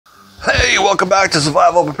Hey, welcome back to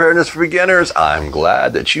Survival Preparedness for Beginners. I'm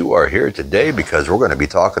glad that you are here today because we're going to be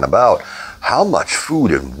talking about how much food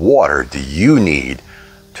and water do you need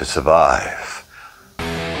to survive.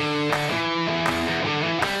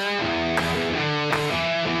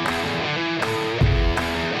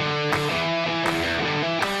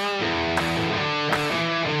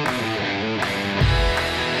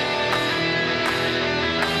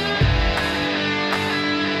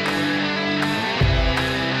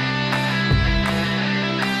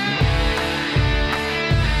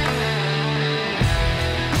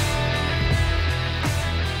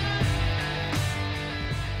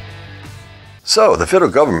 So, the federal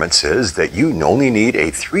government says that you only need a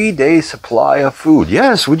 3-day supply of food.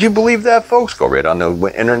 Yes, would you believe that, folks? Go right on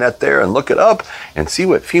the internet there and look it up and see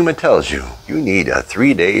what FEMA tells you. You need a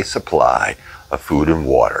 3-day supply of food and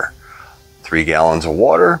water. 3 gallons of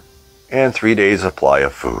water and 3 days supply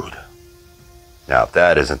of food. Now, if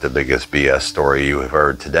that isn't the biggest BS story you have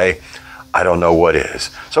heard today, I don't know what is.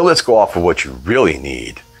 So let's go off of what you really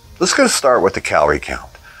need. Let's go start with the calorie count.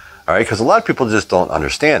 All right, because a lot of people just don't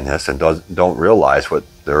understand this and don't realize what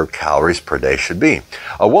their calories per day should be.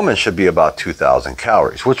 A woman should be about 2,000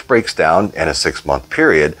 calories, which breaks down in a 6-month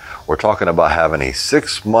period. We're talking about having a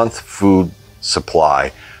 6-month food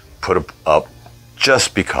supply put up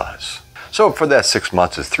just because. So for that 6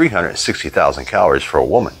 months is 360,000 calories for a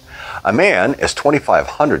woman. A man is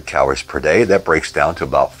 2,500 calories per day. That breaks down to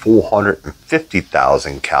about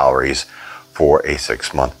 450,000 calories for a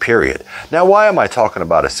 6-month period. Now, why am I talking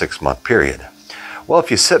about a 6-month period? Well,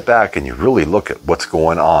 if you sit back and you really look at what's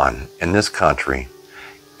going on in this country,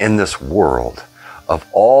 in this world, of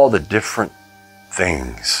all the different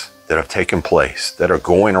things that have taken place, that are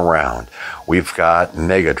going around. We've got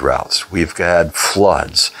mega droughts, we've had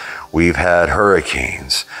floods, we've had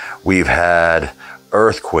hurricanes, we've had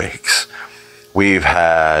earthquakes, we've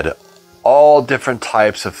had all different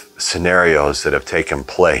types of scenarios that have taken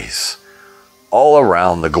place all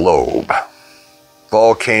around the globe.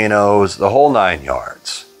 Volcanoes, the whole 9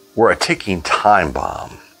 yards. We're a ticking time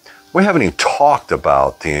bomb. We haven't even talked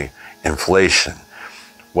about the inflation,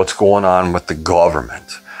 what's going on with the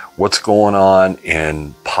government, what's going on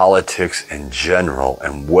in politics in general,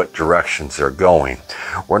 and what directions they're going.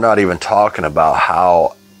 We're not even talking about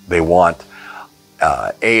how they want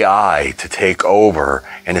AI to take over,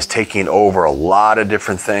 and it's taking over a lot of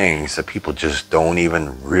different things that people just don't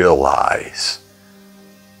even realize.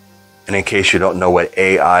 And in case you don't know what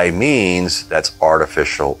AI means, that's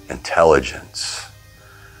artificial intelligence.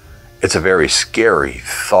 It's a very scary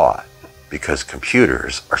thought because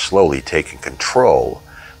computers are slowly taking control,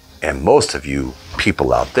 and most of you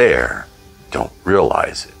people out there don't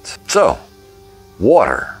realize it. So,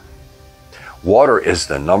 water. Water is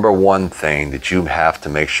the number one thing that you have to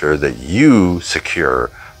make sure that you secure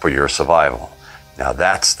for your survival. Now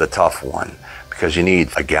that's the tough one because you need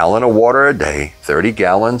a gallon of water a day, 30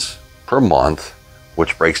 gallons per month,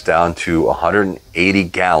 which breaks down to 180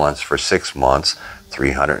 gallons for 6 months,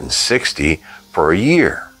 360 for a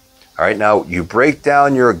year. All right, now you break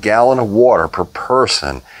down your gallon of water per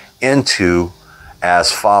person into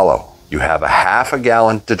as follow. You have a half a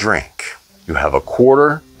gallon to drink. You have a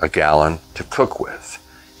quarter a gallon to cook with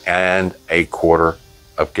and a quarter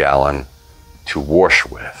of gallon to wash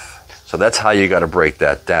with. So that's how you got to break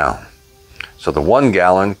that down. So the 1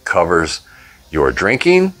 gallon covers your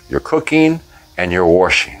drinking, your cooking, and your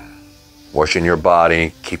washing. Washing your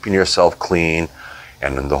body, keeping yourself clean,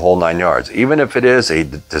 and the whole 9 yards. Even if it is a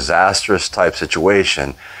disastrous type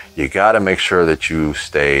situation, you got to make sure that you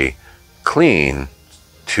stay clean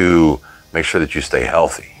to make sure that you stay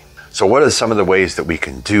healthy. So what are some of the ways that we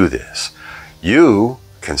can do this? You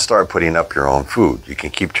can start putting up your own food. You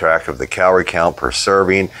can keep track of the calorie count per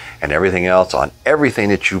serving and everything else on everything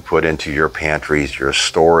that you put into your pantries, your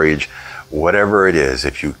storage, whatever it is.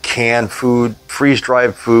 If you can food,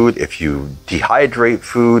 freeze-dried food, if you dehydrate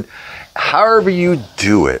food, however you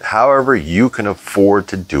do it, however you can afford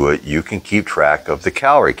to do it, you can keep track of the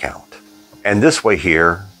calorie count. And this way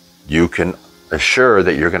here, you can assure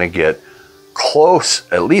that you're going to get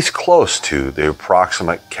close, at least close to the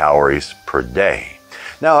approximate calories per day.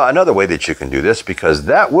 Now, another way that you can do this, because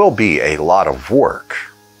that will be a lot of work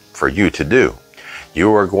for you to do,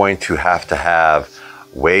 you are going to have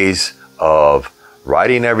ways of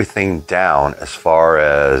writing everything down as far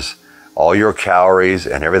as all your calories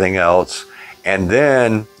and everything else. And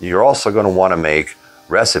then you're also going to want to make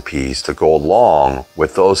recipes to go along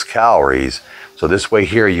with those calories. So this way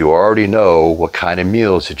here, you already know what kind of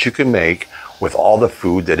meals that you can make with all the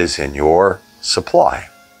food that is in your supply.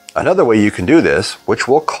 Another way you can do this, which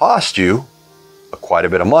will cost you quite a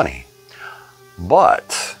bit of money,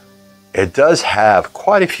 but it does have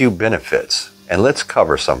quite a few benefits, and let's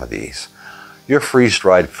cover some of these. Your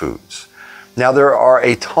freeze-dried foods. Now, there are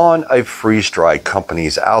a ton of freeze-dried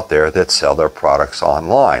companies out there that sell their products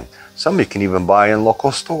online. Some you can even buy in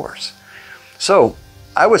local stores. So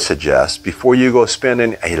I would suggest, before you go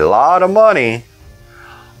spending a lot of money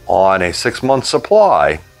on a 6-month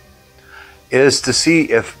supply, is to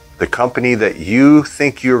see if the company that you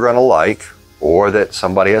think you're going to like, or that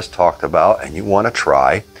somebody has talked about and you want to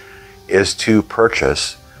try, is to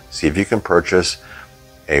purchase, see if you can purchase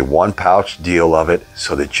a 1-pouch deal of it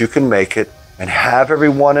so that you can make it and have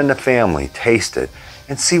everyone in the family taste it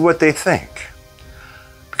and see what they think.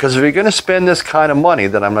 Because if you're going to spend this kind of money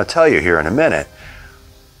that I'm going to tell you here in a minute,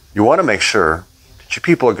 you want to make sure that your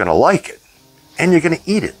people are going to like it and you're going to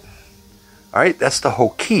eat it. All right, that's the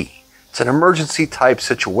whole key. It's an emergency type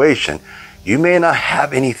situation. You may not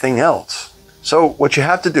have anything else. So what you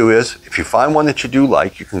have to do is, if you find one that you do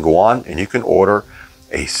like, you can go on and you can order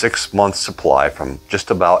a 6-month supply from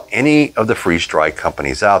just about any of the freeze-dried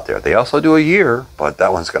companies out there. They also do a year, but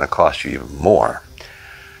that one's going to cost you even more.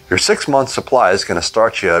 Your 6-month supply is going to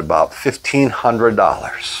start you at about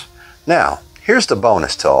 $1,500. Now, here's the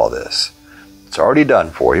bonus to all this. It's already done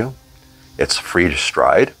for you. It's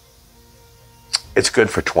freeze-dried. It's good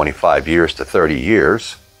for 25 years to 30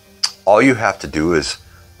 years. All you have to do is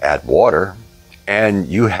add water, and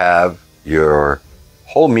you have your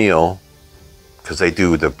whole meal, because they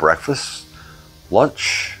do the breakfast,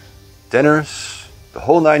 lunch, dinners, the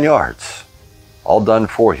whole 9 yards, all done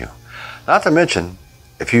for you. Not to mention,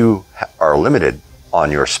 if you are limited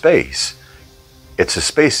on your space, it's a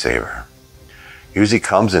space saver. Usually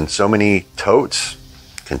comes in so many totes,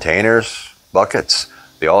 containers, buckets.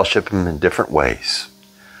 They all ship them in different ways.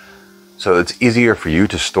 So it's easier for you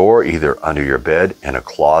to store either under your bed, in a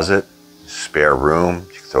closet, spare room.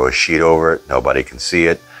 You can throw a sheet over it, nobody can see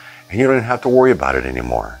it, and you don't even have to worry about it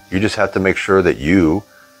anymore. You just have to make sure that you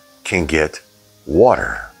can get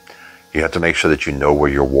water. You have to make sure that you know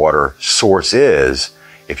where your water source is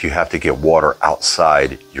if you have to get water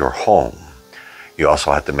outside your home. You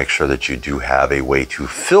also have to make sure that you do have a way to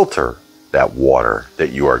filter that water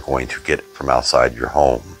that you are going to get from outside your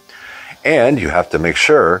home. And you have to make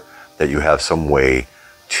sure that you have some way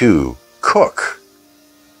to cook,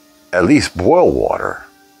 at least boil water.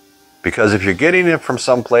 Because if you're getting it from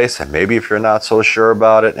someplace, and maybe if you're not so sure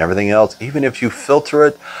about it and everything else, even if you filter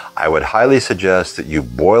it, I would highly suggest that you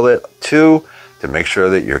boil it too, to make sure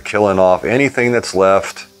that you're killing off anything that's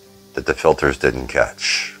left that the filters didn't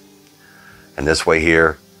catch. And this way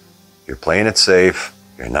here, you're playing it safe.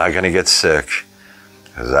 You're not going to get sick,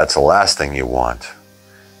 because that's the last thing you want.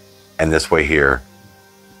 And this way here,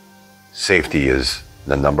 safety is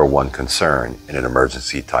the #1 concern in an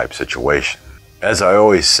emergency type situation. As I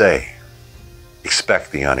always say,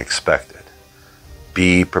 expect the unexpected.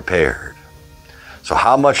 Be prepared. So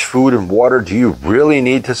how much food and water do you really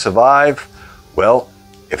need to survive? Well,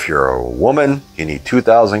 if you're a woman, you need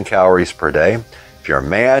 2,000 calories per day. If you're a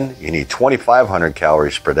man, you need 2,500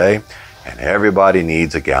 calories per day. And everybody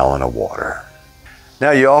needs a gallon of water.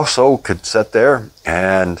 Now, you also could sit there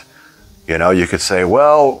and, you could say,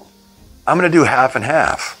 well, I'm going to do half and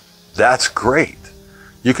half. That's great.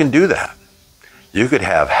 You can do that. You could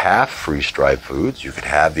have half freeze-dried foods. You could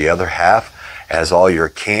have the other half as all your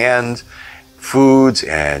canned foods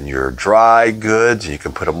and your dry goods. And you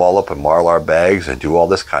can put them all up in Mylar bags and do all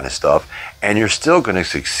this kind of stuff. And you're still going to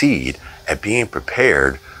succeed at being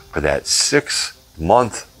prepared for that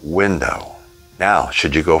 6-month window. Now,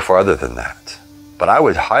 should you go farther than that? But I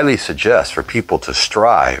would highly suggest for people to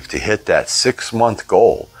strive to hit that 6-month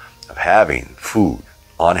goal of having food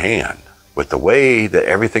on hand. With the way that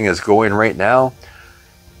everything is going right now,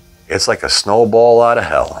 it's like a snowball out of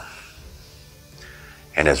hell.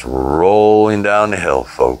 And it's rolling down the hill,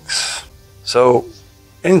 folks. So,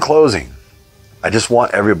 in closing, I just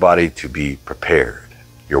want everybody to be prepared.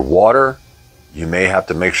 Your water, you may have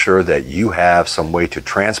to make sure that you have some way to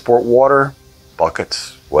transport water,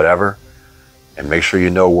 buckets, whatever, and make sure you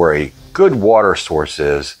know where a good water source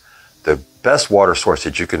is, the best water source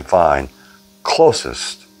that you can find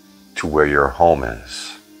closest to where your home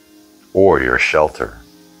is, or your shelter,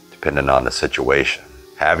 depending on the situation.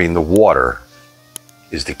 Having the water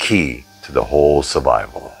is the key to the whole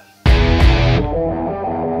survival.